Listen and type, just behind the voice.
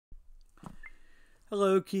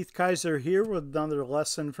Hello, Keith Kaiser here with another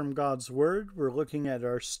lesson from God's Word. We're looking at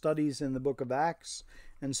our studies in the book of Acts,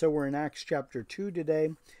 and so we're in Acts chapter 2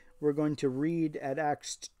 today. We're going to read at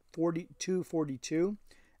Acts 42:42,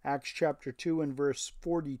 Acts chapter 2 and verse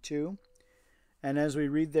 42. And as we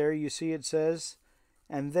read there, you see it says,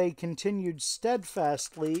 "And they continued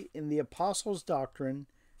steadfastly in the apostles' doctrine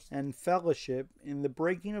and fellowship, in the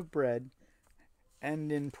breaking of bread,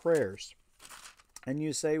 and in prayers." And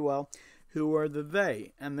you say, well, who are the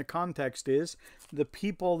they? And the context is the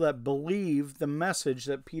people that believed the message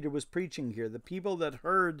that Peter was preaching here, the people that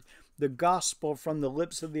heard the gospel from the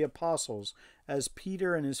lips of the apostles, as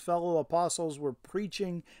Peter and his fellow apostles were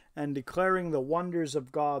preaching and declaring the wonders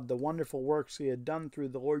of God, the wonderful works he had done through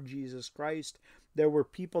the Lord Jesus Christ. There were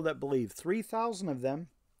people that believed. 3,000 of them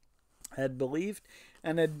had believed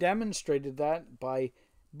and had demonstrated that by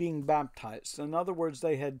being baptized. In other words,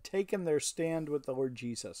 they had taken their stand with the Lord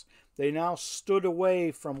Jesus. They now stood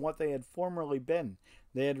away from what they had formerly been.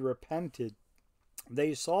 They had repented.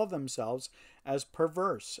 They saw themselves as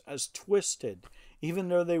perverse, as twisted, even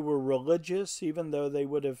though they were religious, even though they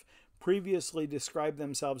would have previously described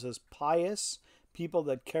themselves as pious, people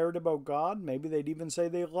that cared about God. Maybe they'd even say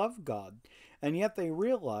they loved God. And yet they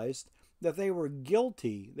realized that they were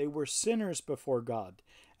guilty. They were sinners before God.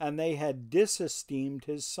 And they had disesteemed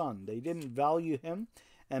his Son. They didn't value him,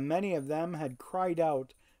 and many of them had cried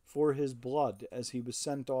out for his blood as he was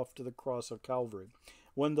sent off to the cross of Calvary.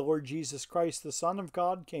 When the Lord Jesus Christ, the Son of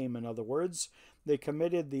God, came, in other words, they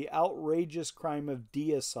committed the outrageous crime of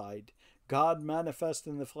deicide. God manifest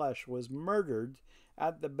in the flesh was murdered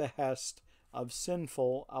at the behest of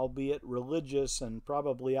sinful, albeit religious and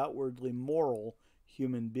probably outwardly moral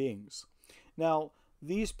human beings. Now,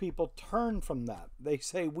 these people turn from that. They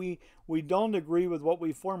say, we don't agree with what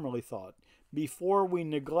we formerly thought. Before we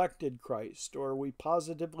neglected Christ, or we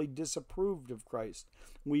positively disapproved of Christ.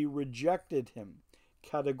 We rejected him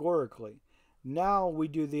categorically. Now we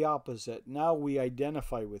do the opposite. Now we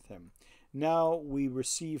identify with him. Now we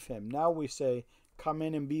receive him. Now we say, come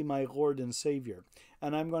in and be my Lord and Savior.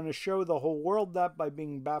 And I'm going to show the whole world that by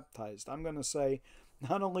being baptized. I'm going to say,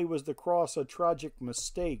 not only was the cross a tragic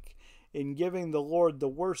mistake in giving the Lord the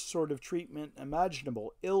worst sort of treatment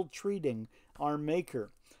imaginable, ill-treating our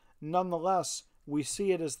Maker, nonetheless, we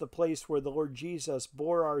see it as the place where the Lord Jesus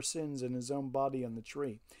bore our sins in his own body on the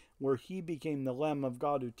tree, where he became the Lamb of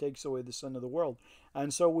God who takes away the sin of the world.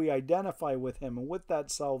 And so we identify with him and with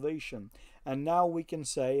that salvation. And now we can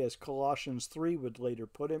say, as Colossians 3 would later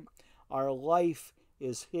put it, our life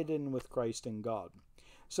is hidden with Christ in God.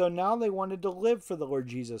 So now they wanted to live for the Lord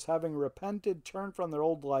Jesus, having repented, turned from their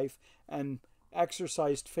old life, and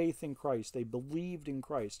exercised faith in Christ. They believed in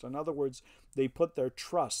Christ. In other words, they put their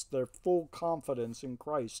trust, their full confidence in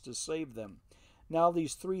Christ to save them. Now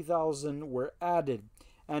these 3,000 were added,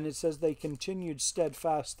 and it says they continued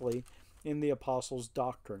steadfastly in the apostles'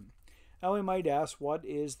 doctrine. Now we might ask, what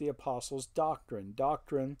is the apostles' doctrine?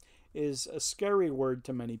 Doctrine is a scary word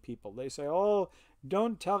to many people. They say, oh,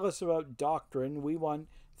 don't tell us about doctrine. We want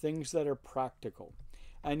things that are practical.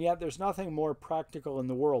 And yet there's nothing more practical in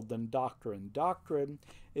the world than doctrine. Doctrine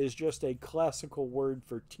is just a classical word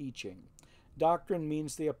for teaching. Doctrine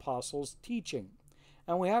means the apostles' teaching.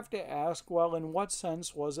 And we have to ask, well, in what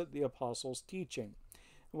sense was it the apostles' teaching?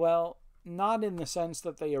 Well, not in the sense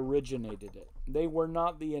that they originated it. They were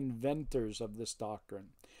not the inventors of this doctrine.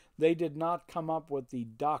 They did not come up with the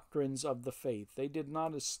doctrines of the faith. They did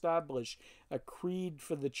not establish a creed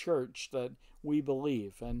for the church that we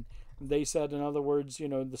believe. And they said, in other words,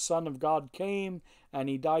 the Son of God came and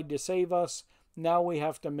he died to save us. Now we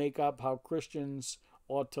have to make up how Christians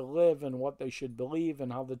ought to live and what they should believe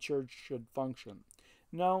and how the church should function.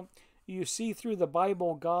 No, you see through the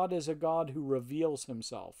Bible, God is a God who reveals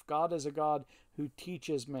himself. God is a God who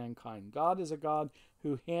teaches mankind. God is a God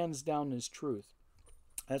who hands down his truth.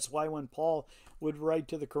 That's why when Paul would write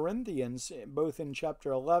to the Corinthians, both in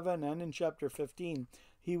chapter 11 and in chapter 15,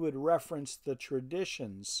 he would reference the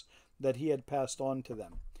traditions that he had passed on to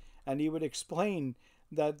them. And he would explain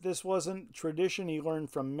that this wasn't tradition he learned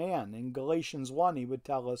from man. In Galatians 1, he would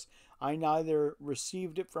tell us, I neither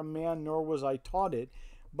received it from man nor was I taught it,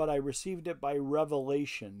 but I received it by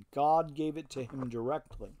revelation. God gave it to him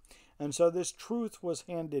directly. And so this truth was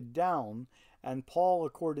handed down, and Paul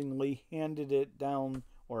accordingly handed it down,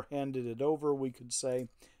 or handed it over, we could say,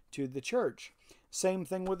 to the church. Same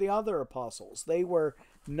thing with the other apostles. They were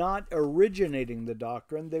not originating the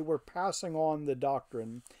doctrine. They were passing on the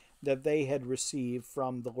doctrine that they had received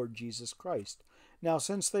from the Lord Jesus Christ. Now,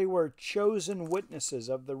 since they were chosen witnesses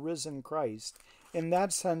of the risen Christ, in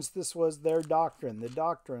that sense, this was their doctrine, the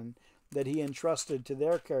doctrine that he entrusted to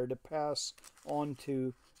their care to pass on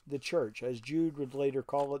to the church, as Jude would later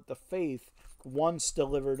call it, the faith once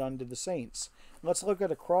delivered unto the saints. Let's look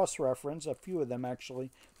at a cross-reference, a few of them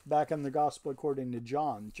actually, back in the Gospel according to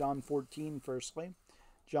John. John 14, firstly.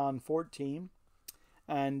 John 14.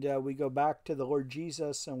 And we go back to the Lord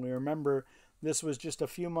Jesus, and we remember this was just a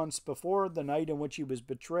few months before the night in which he was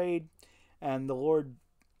betrayed, and the Lord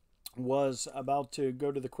was about to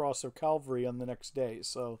go to the cross of Calvary on the next day.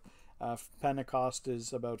 So Pentecost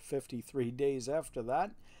is about 53 days after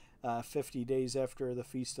that, 50 days after the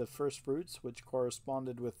Feast of First Fruits, which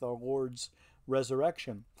corresponded with our Lord's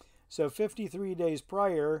resurrection. So 53 days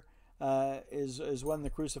prior is when the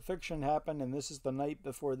crucifixion happened, and this is the night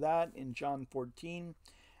before that in John 14.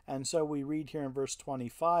 And so we read here in verse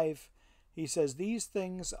 25, he says, "These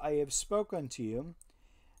things I have spoken to you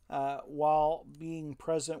while being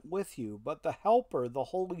present with you, but the Helper, the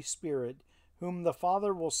Holy Spirit, whom the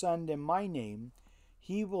Father will send in my name,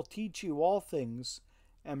 he will teach you all things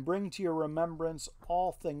and bring to your remembrance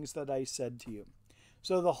all things that I said to you."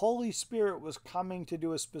 So the Holy Spirit was coming to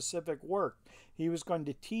do a specific work. He was going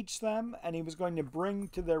to teach them, and he was going to bring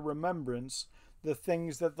to their remembrance the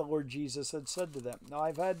things that the Lord Jesus had said to them. Now,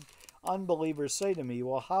 I've had unbelievers say to me,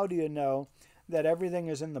 well, how do you know that everything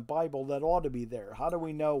is in the Bible that ought to be there? How do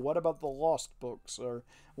we know? What about the lost books? Or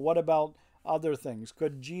what about other things?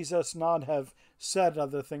 Could Jesus not have said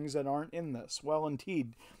other things that aren't in this? Well,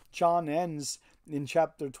 indeed, John ends in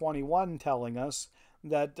chapter 21 telling us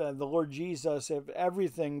that the Lord Jesus, if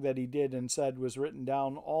everything that he did and said was written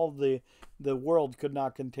down, all the world could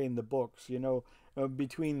not contain the books. You know,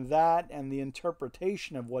 between that and the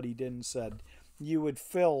interpretation of what he did and said, you would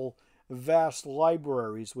fill vast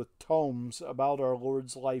libraries with tomes about our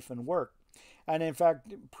Lord's life and work. And in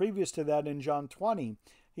fact, previous to that in John 20,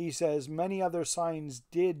 he says, "Many other signs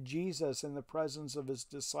did Jesus in the presence of his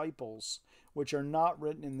disciples, which are not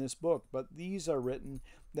written in this book, but these are written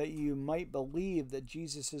that you might believe that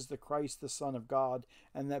Jesus is the Christ, the Son of God,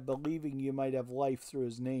 and that believing you might have life through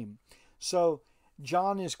his name." So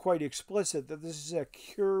John is quite explicit that this is a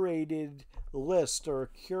curated list or a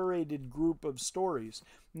curated group of stories.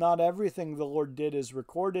 Not everything the Lord did is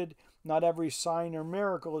recorded. Not every sign or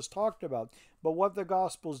miracle is talked about. But what the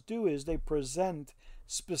Gospels do is they present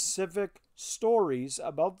specific stories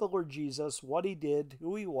about the Lord Jesus, what he did,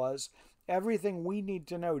 who he was, everything we need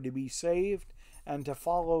to know to be saved and to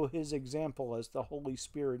follow his example as the Holy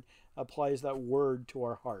Spirit applies that word to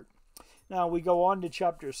our heart. Now we go on to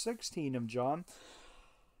chapter 16 of John.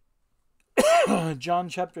 John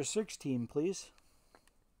chapter 16, please.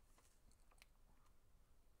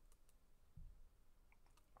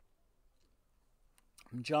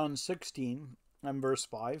 John 16 and verse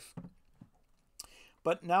 5.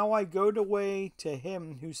 "But now I go away to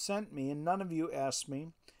him who sent me, and none of you ask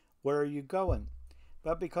me, 'Where are you going?'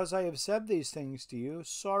 But because I have said these things to you,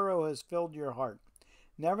 sorrow has filled your heart.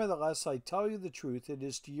 Nevertheless, I tell you the truth, it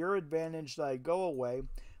is to your advantage that I go away,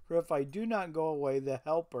 for if I do not go away, the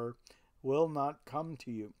Helper will not come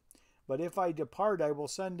to you. But if I depart, I will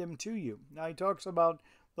send him to you." Now he talks about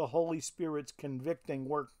the Holy Spirit's convicting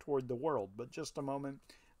work toward the world. But just a moment,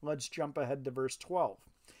 let's jump ahead to verse 12.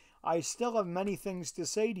 "I still have many things to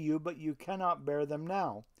say to you, but you cannot bear them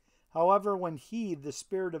now. However, when he, the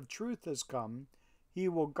Spirit of truth, has come, he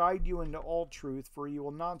will guide you into all truth, for he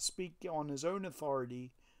will not speak on his own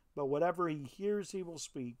authority, but whatever he hears he will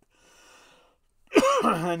speak,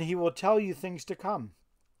 and he will tell you things to come.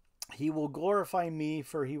 He will glorify me,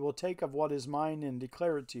 for he will take of what is mine and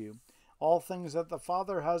declare it to you. All things that the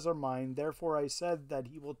Father has are mine, therefore I said that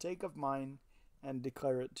he will take of mine and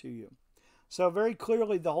declare it to you." So very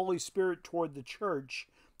clearly the Holy Spirit toward the church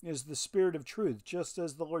is the Spirit of truth, just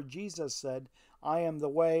as the Lord Jesus said, "I am the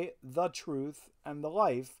way, the truth, and the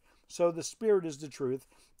life." So the Spirit is the truth,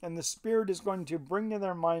 and the Spirit is going to bring to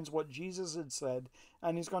their minds what Jesus had said,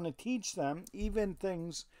 and he's going to teach them even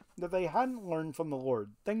things that they hadn't learned from the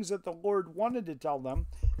Lord, things that the Lord wanted to tell them,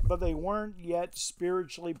 but they weren't yet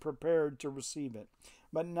spiritually prepared to receive it.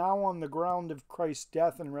 But now on the ground of Christ's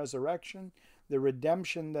death and resurrection, the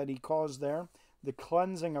redemption that he caused there, the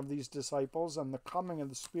cleansing of these disciples, and the coming of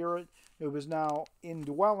the Spirit who was now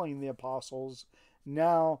indwelling the apostles,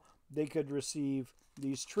 now they could receive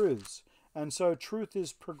these truths. And so truth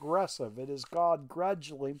is progressive. It is God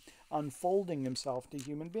gradually unfolding himself to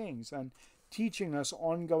human beings and teaching us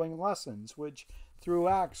ongoing lessons, which through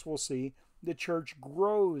Acts we'll see the church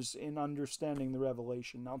grows in understanding the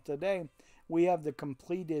revelation. Now today we have the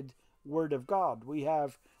completed Word of God. We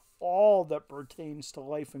have all that pertains to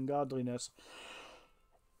life and godliness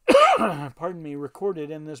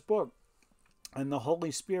recorded in this book. And the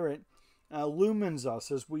Holy Spirit illumines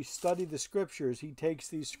us as we study the scriptures. He takes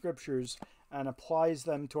these scriptures and applies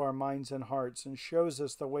them to our minds and hearts and shows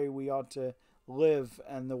us the way we ought to live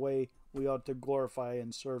and the way we ought to glorify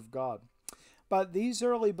and serve God. But these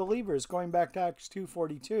early believers, going back to Acts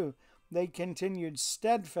 2:42, they continued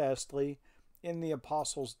steadfastly in the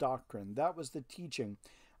apostles' doctrine. That was the teaching.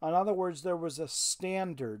 In other words, there was a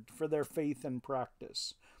standard for their faith and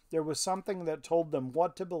practice. There was something that told them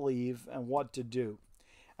what to believe and what to do.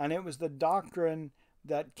 And it was the doctrine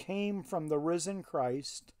that came from the risen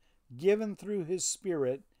Christ, given through his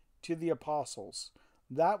Spirit to the apostles.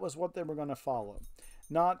 That was what they were going to follow.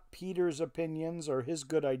 Not Peter's opinions or his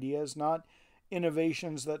good ideas, not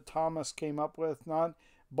innovations that Thomas came up with, not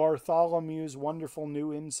Bartholomew's wonderful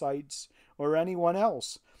new insights, or anyone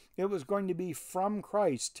else. It was going to be from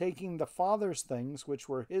Christ, taking the Father's things, which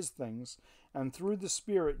were his things, and through the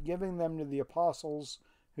Spirit giving them to the apostles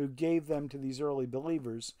who gave them to these early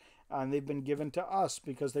believers. And they've been given to us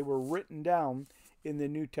because they were written down in the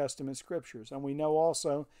New Testament scriptures. And we know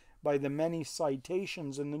also by the many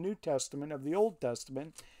citations in the New Testament of the Old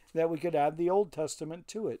Testament that we could add the Old Testament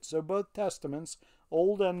to it. So both Testaments,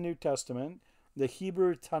 Old and New Testament, the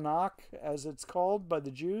Hebrew Tanakh, as it's called by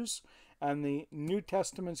the Jews, and the New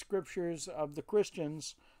Testament scriptures of the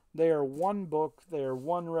Christians, they are one book, they are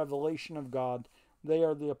one revelation of God, they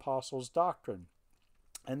are the apostles' doctrine.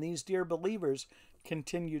 And these dear believers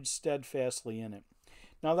continued steadfastly in it.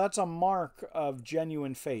 Now that's a mark of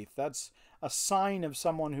genuine faith. That's a sign of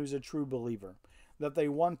someone who's a true believer, that they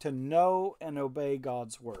want to know and obey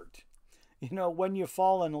God's word. You know, when you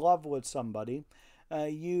fall in love with somebody,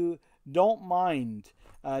 you don't mind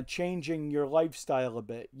changing your lifestyle a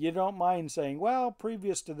bit. You don't mind saying, well,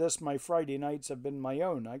 previous to this, my Friday nights have been my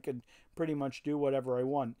own. I could pretty much do whatever I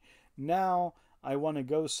want. Now I want to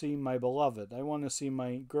go see my beloved. I want to see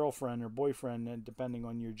my girlfriend or boyfriend, depending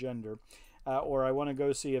on your gender. Or I want to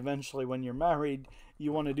go see, eventually when you're married,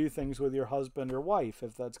 you want to do things with your husband or wife,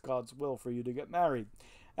 if that's God's will for you to get married.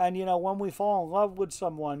 And, you know, when we fall in love with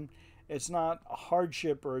someone, it's not a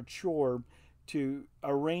hardship or a chore to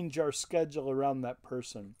arrange our schedule around that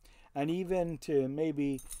person. And even to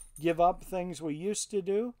maybe give up things we used to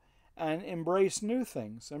do and embrace new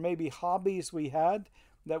things. And maybe hobbies we had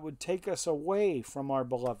that would take us away from our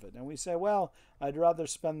beloved. And we say, well, I'd rather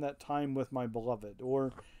spend that time with my beloved.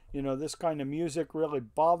 Or, you know, this kind of music really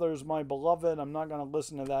bothers my beloved. I'm not going to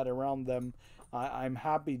listen to that around them. I'm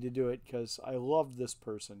happy to do it because I love this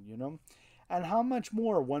person, you know. And how much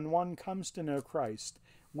more when one comes to know Christ,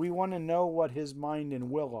 we want to know what his mind and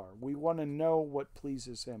will are. We want to know what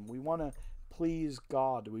pleases him. We want to please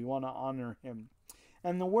God. We want to honor him.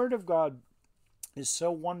 And the Word of God is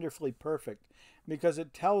so wonderfully perfect because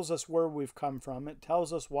it tells us where we've come from, it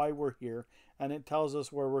tells us why we're here, and it tells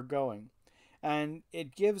us where we're going. And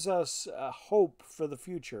it gives us hope for the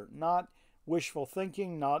future, not wishful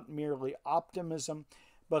thinking, not merely optimism,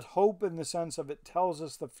 but hope in the sense of it tells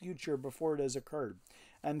us the future before it has occurred,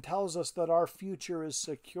 and tells us that our future is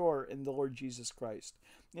secure in the Lord Jesus Christ.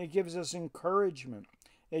 It gives us encouragement.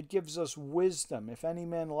 It gives us wisdom. If any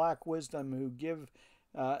man lack wisdom,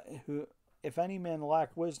 if any man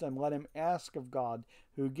lack wisdom, let him ask of God,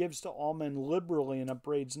 who gives to all men liberally and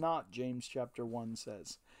upbraids not, James chapter 1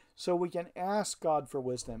 says. So we can ask God for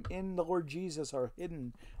wisdom. In the Lord Jesus are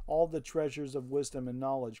hidden all the treasures of wisdom and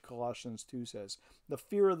knowledge, Colossians 2 says. The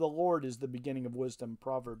fear of the Lord is the beginning of wisdom,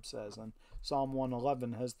 Proverbs says, and Psalm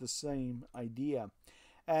 111 has the same idea.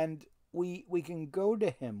 And we can go to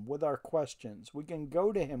him with our questions. We can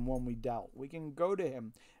go to him when we doubt. We can go to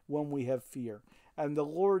him when we have fear. And the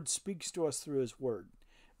Lord speaks to us through his word,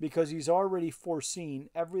 because he's already foreseen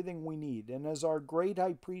everything we need. And as our great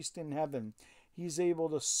high priest in heaven, he's able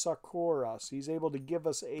to succor us. He's able to give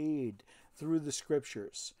us aid through the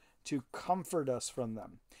scriptures, to comfort us from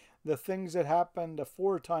them. The things that happened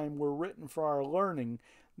aforetime were written for our learning,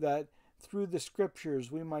 that through the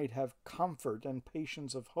scriptures we might have comfort and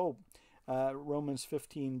patience of hope. Romans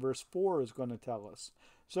 15 verse 4 is going to tell us.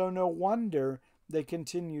 So no wonder they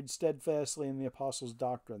continued steadfastly in the apostles'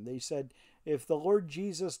 doctrine. They said, if the Lord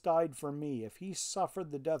Jesus died for me, if he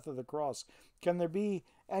suffered the death of the cross, can there be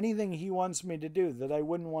anything he wants me to do that I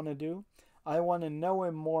wouldn't want to do? I want to know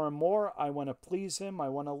him more and more. I want to please him. I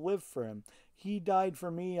want to live for him. He died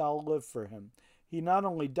for me. I'll live for him. He not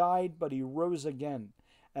only died, but he rose again.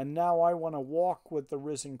 And now I want to walk with the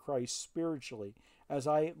risen Christ spiritually. As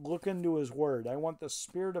I look into his word, I want the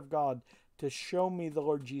Spirit of God to show me the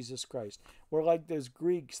Lord Jesus Christ. We're like those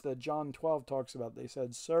Greeks that John 12 talks about. They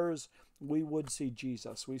said, sirs, we would see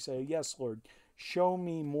Jesus. We say, yes, Lord, show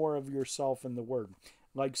me more of yourself in the word.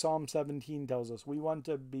 Like Psalm 17 tells us, we want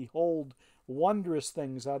to behold wondrous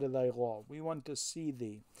things out of thy law. We want to see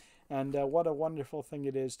thee. And what a wonderful thing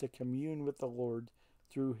it is to commune with the Lord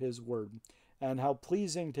through his word. And how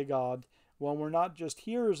pleasing to God when we're not just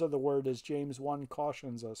hearers of the word, as James 1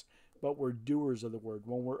 cautions us, but we're doers of the word,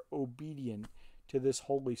 when we're obedient to this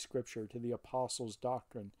holy scripture, to the apostles'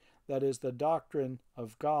 doctrine. That is the doctrine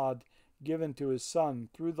of God given to his Son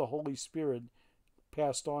through the Holy Spirit,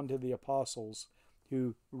 passed on to the apostles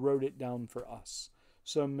who wrote it down for us.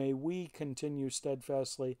 So may we continue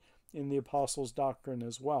steadfastly in the apostles' doctrine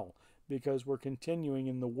as well, because we're continuing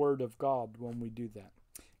in the Word of God when we do that.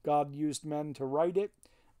 God used men to write it,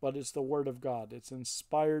 but it's the Word of God. It's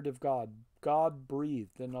inspired of God. God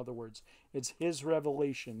breathed, in other words. It's his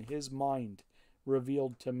revelation, his mind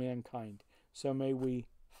revealed to mankind. So may we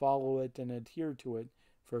follow it and adhere to it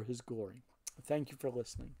for his glory. Thank you for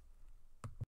listening.